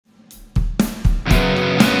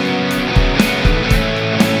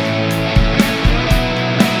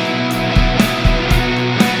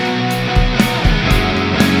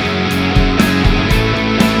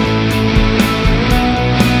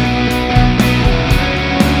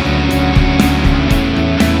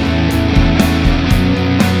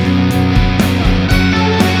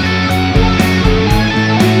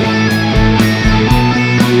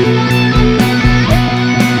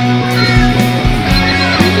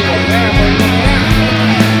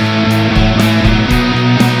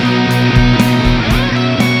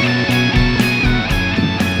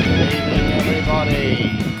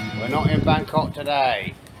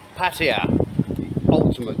Pattaya,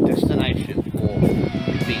 ultimate destination for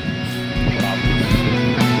beach clubs.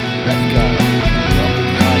 Let's go.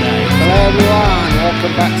 Hello everyone,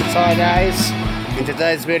 welcome back to Thai Days. In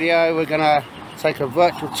today's video we're going to take a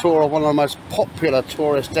virtual tour of one of the most popular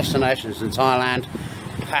tourist destinations in Thailand,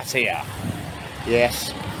 Pattaya.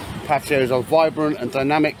 Yes, Pattaya is a vibrant and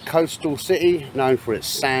dynamic coastal city known for its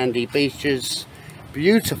sandy beaches,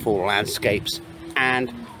 beautiful landscapes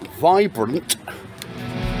and vibrant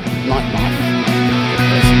nightlife.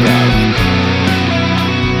 Let's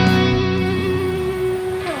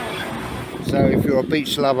go. So if you're a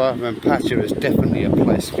beach lover, then Pattaya is definitely a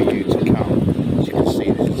place for you to come. As you can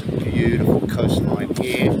see, this is a beautiful coastline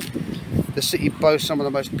here. The city boasts some of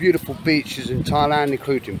the most beautiful beaches in Thailand,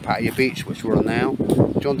 including Pattaya Beach, which we're on now,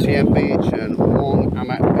 Jontien Beach and Wong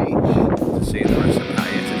Amat Beach. To see the rest of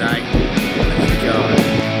Pattaya today. Let's go.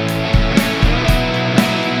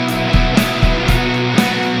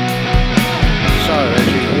 So as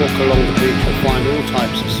you walk along the beach, you'll find all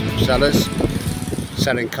types of sellers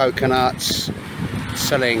selling coconuts,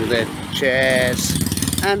 selling their chairs,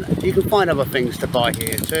 and you can find other things to buy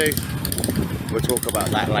here too. We'll talk about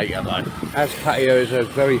that later though. As Pattaya is a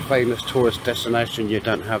very famous tourist destination, you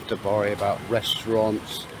don't have to worry about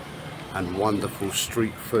restaurants and wonderful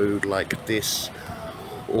street food like this.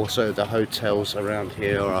 Also the hotels around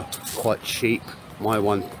here are quite cheap. My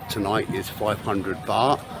one tonight is 500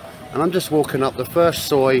 baht. And I'm just walking up the first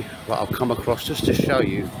soi that I've come across just to show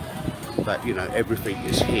you that, you know, everything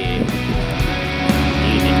is here.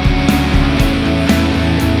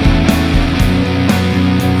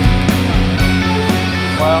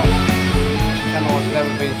 Well, channel has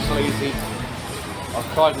never been sleazy. I've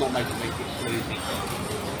tried not to make it sleazy.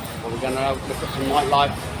 But we're going to look at some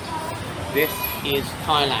nightlife. This is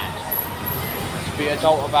Thailand. Let's be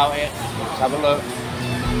adult about it. Let's have a look.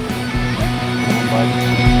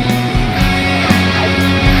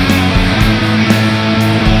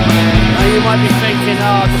 You might be thinking,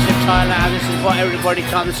 oh, this is Thailand, this is what everybody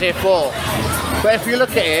comes here for. But if you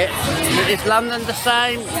look at it, is London the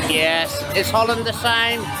same? Yes. Is Holland the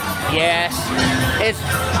same? Yes. Is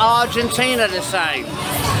Argentina the same?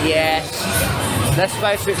 Yes. Let's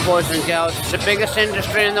face it, boys and girls, it's the biggest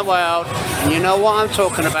industry in the world, and you know what I'm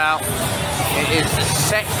talking about. It is the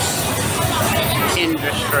sex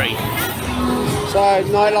industry. So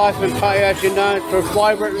nightlife in Pattaya, as you know, for a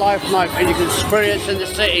vibrant nightlife, and you can experience in the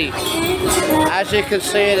city. As you can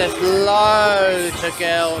see, there's loads of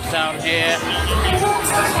girls down here.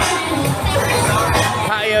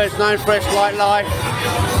 Pattaya is known for its nightlife,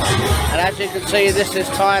 and as you can see, this is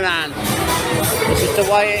Thailand. This is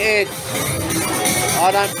the way it is.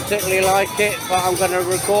 I don't particularly like it, but I'm going to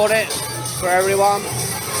record it for everyone.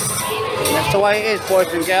 And that's the way it is,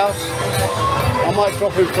 boys and girls. I might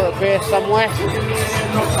drop in for a beer somewhere.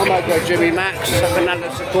 I might go Jibey Max. I think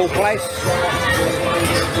that's a cool place.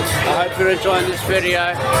 I hope you're enjoying this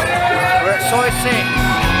video. We're at Soi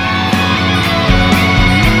 6.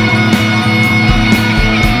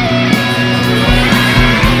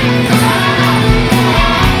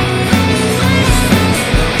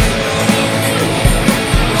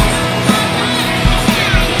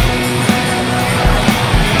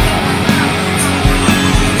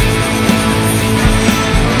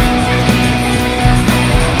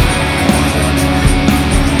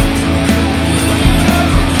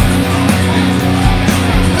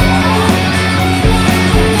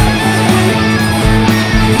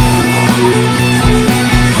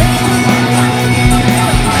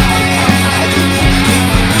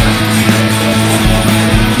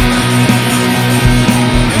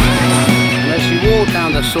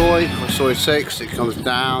 Soi 6, it comes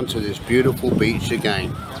down to this beautiful beach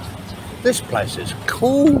again. This place is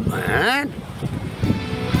cool, man.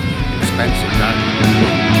 Expensive though.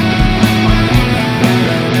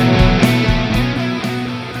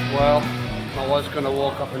 Well, I was going to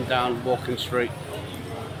walk up and down Walking Street.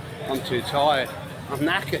 I'm too tired. I'm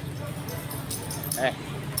knackered.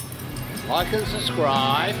 Like and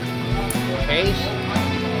subscribe. Peace.